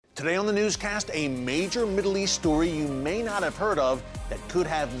Today on the newscast, a major Middle East story you may not have heard of that could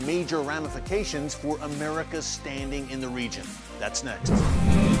have major ramifications for America's standing in the region. That's next.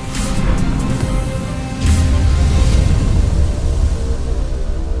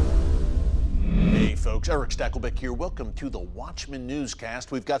 Hey folks, Eric Stakelbeck here. Welcome to the Watchman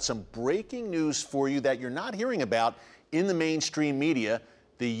newscast. We've got some breaking news for you that you're not hearing about in the mainstream media.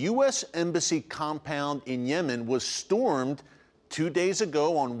 The U.S. Embassy compound in Yemen was stormed 2 days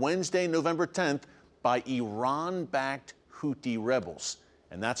ago on Wednesday, November 10th, by Iran-backed Houthi rebels.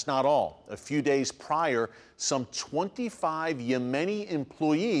 And that's not all. A few days prior, some 25 Yemeni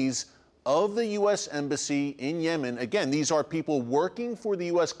employees of the U.S. Embassy in Yemen, again, these are people working for the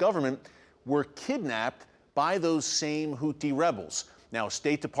U.S. government, were kidnapped by those same Houthi rebels. Now, a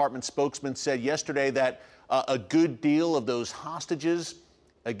State Department spokesman said yesterday that a good deal of those hostages,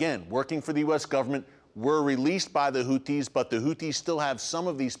 again, working for the U.S. government, were released by the Houthis, but the Houthis still have some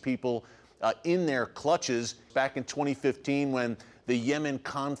of these people in their clutches. Back in 2015, when the Yemen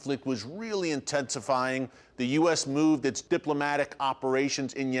conflict was really intensifying, the U.S. moved its diplomatic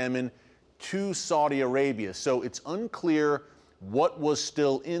operations in Yemen to Saudi Arabia. So it's unclear what was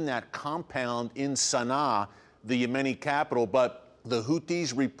still in that compound in Sana'a, the Yemeni capital, but the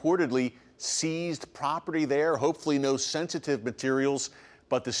Houthis reportedly seized property there, hopefully no sensitive materials.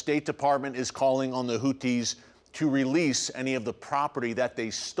 But the State Department is calling on the Houthis to release any of the property that they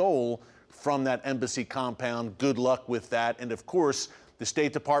stole from that embassy compound. Good luck with that. And of course, the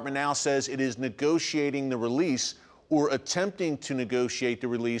State Department now says it is negotiating the release or attempting to negotiate the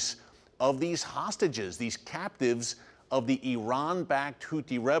release of these hostages, these captives of the Iran-backed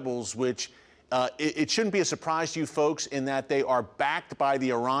Houthi rebels, which it shouldn't be a surprise to you folks in that they are backed by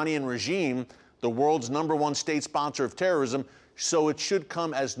the Iranian regime, the world's #1 state sponsor of terrorism. So it should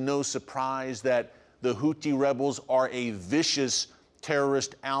come as no surprise that the Houthi rebels are a vicious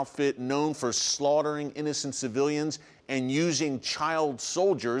terrorist outfit known for slaughtering innocent civilians and using child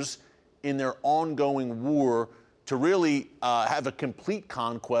soldiers in their ongoing war to really have a complete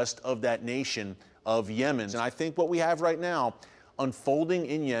conquest of that nation of Yemen. And I think what we have right now unfolding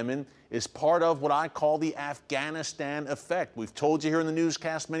in Yemen is part of what I call the Afghanistan effect. We've told you here in the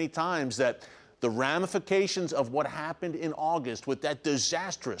newscast many times that the ramifications of what happened in August with that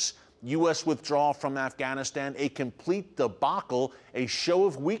disastrous U.S. withdrawal from Afghanistan, a complete debacle, a show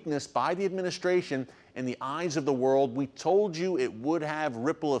of weakness by the administration in the eyes of the world. We told you it would have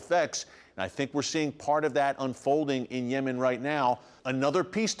ripple effects, and I think we're seeing part of that unfolding in Yemen right now. Another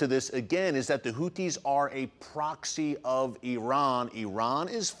piece to this, again, is that the Houthis are a proxy of Iran. Iran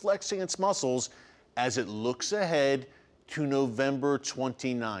is flexing its muscles as it looks ahead to November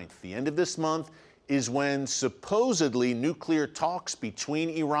 29th. The end of this month is when supposedly nuclear talks between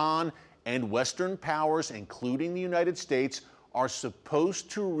Iran and Western powers, including the United States, are supposed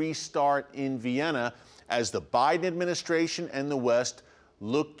to restart in Vienna as the Biden administration and the West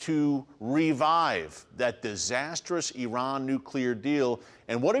look to revive that disastrous Iran nuclear deal.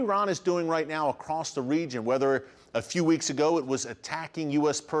 And what Iran is doing right now across the region, whether a few weeks ago it was attacking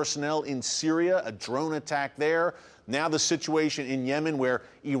U.S. personnel in Syria, a drone attack there. Now the situation in Yemen where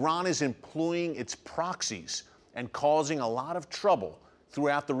Iran is employing its proxies and causing a lot of trouble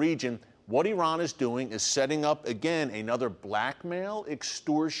throughout the region. What Iran is doing is setting up, again, another blackmail,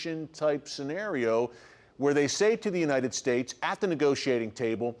 extortion type scenario where they say to the United States at the negotiating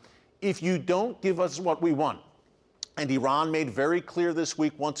table, if you don't give us what we want. And Iran made very clear this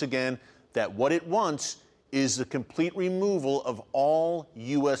week once again that what it wants is the complete removal of all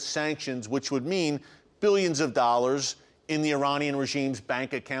U.S. sanctions, which would mean billions of dollars in the Iranian regime's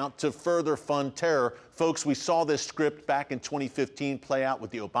bank account to further fund terror. Folks, we saw this script back in 2015 play out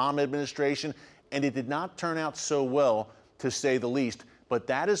with the Obama administration, and it did not turn out so well, to say the least. But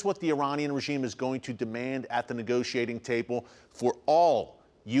that is what the Iranian regime is going to demand at the negotiating table, for all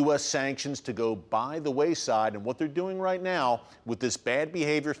U.S. sanctions to go by the wayside. And what they're doing right now with this bad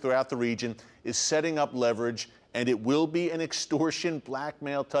behavior throughout the region is setting up leverage, and it will be an extortion,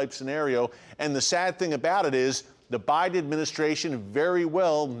 blackmail type scenario. And the sad thing about it is the Biden administration very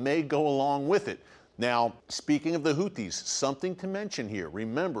well may go along with it. Now, speaking of the Houthis, something to mention here.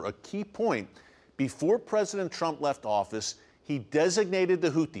 Remember, a key point. Before President Trump left office, he designated the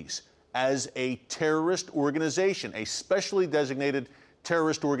Houthis as a terrorist organization, a specially designated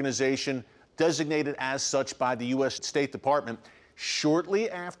terrorist organization, designated as such by the U.S. State Department. Shortly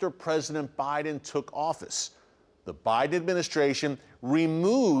after President Biden took office, the Biden administration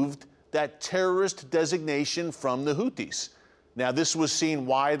removed that terrorist designation from the Houthis. Now, this was seen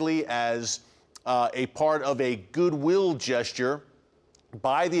widely as a part of a goodwill gesture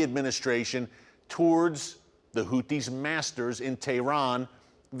by the administration towards the Houthis' masters in Tehran,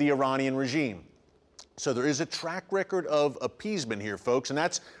 the Iranian regime. So there is a track record of appeasement here, folks, and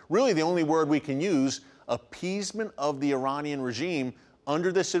that's really the only word we can use, appeasement of the Iranian regime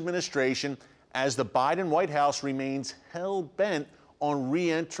under this administration, as the Biden White House remains hell-bent on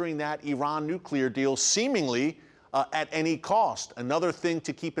re-entering that Iran nuclear deal, seemingly at any cost. Another thing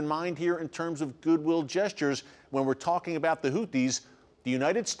to keep in mind here in terms of goodwill gestures, when we're talking about the Houthis, the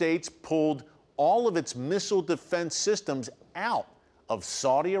United States pulled all of its missile defense systems out of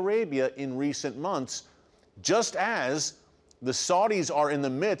Saudi Arabia in recent months, just as the Saudis are in the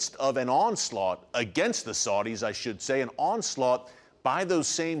midst of an onslaught against the Saudis, I should say, an onslaught by those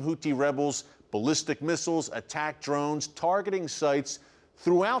same Houthi rebels, ballistic missiles, attack drones, targeting sites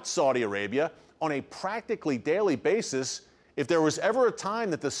throughout Saudi Arabia on a practically daily basis. If there was ever a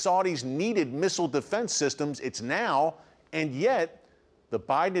time that the Saudis needed missile defense systems, it's now, and yet the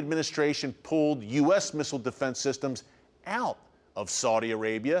Biden administration pulled U.S. missile defense systems out of Saudi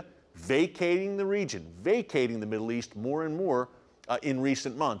Arabia, vacating the region, vacating the Middle East more and more in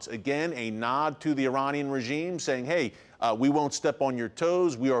recent months. Again, a nod to the Iranian regime saying, hey, we won't step on your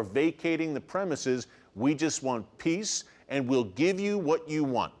toes. We are vacating the premises. We just want peace, and we'll give you what you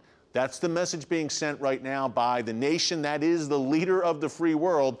want. That's the message being sent right now by the nation that is the leader of the free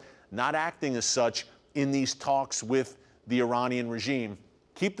world, not acting as such in these talks with the Iranian regime.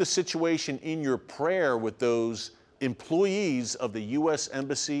 Keep the situation in your prayer with those employees of the U.S.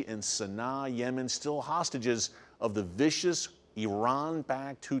 Embassy in Sana'a, Yemen, still hostages of the vicious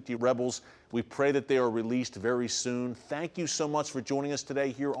Iran-backed Houthi rebels. We pray that they are released very soon. Thank you so much for joining us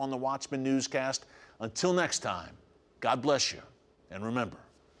today here on the Watchman Newscast. Until next time, God bless you. And remember,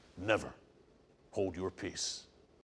 never hold your peace.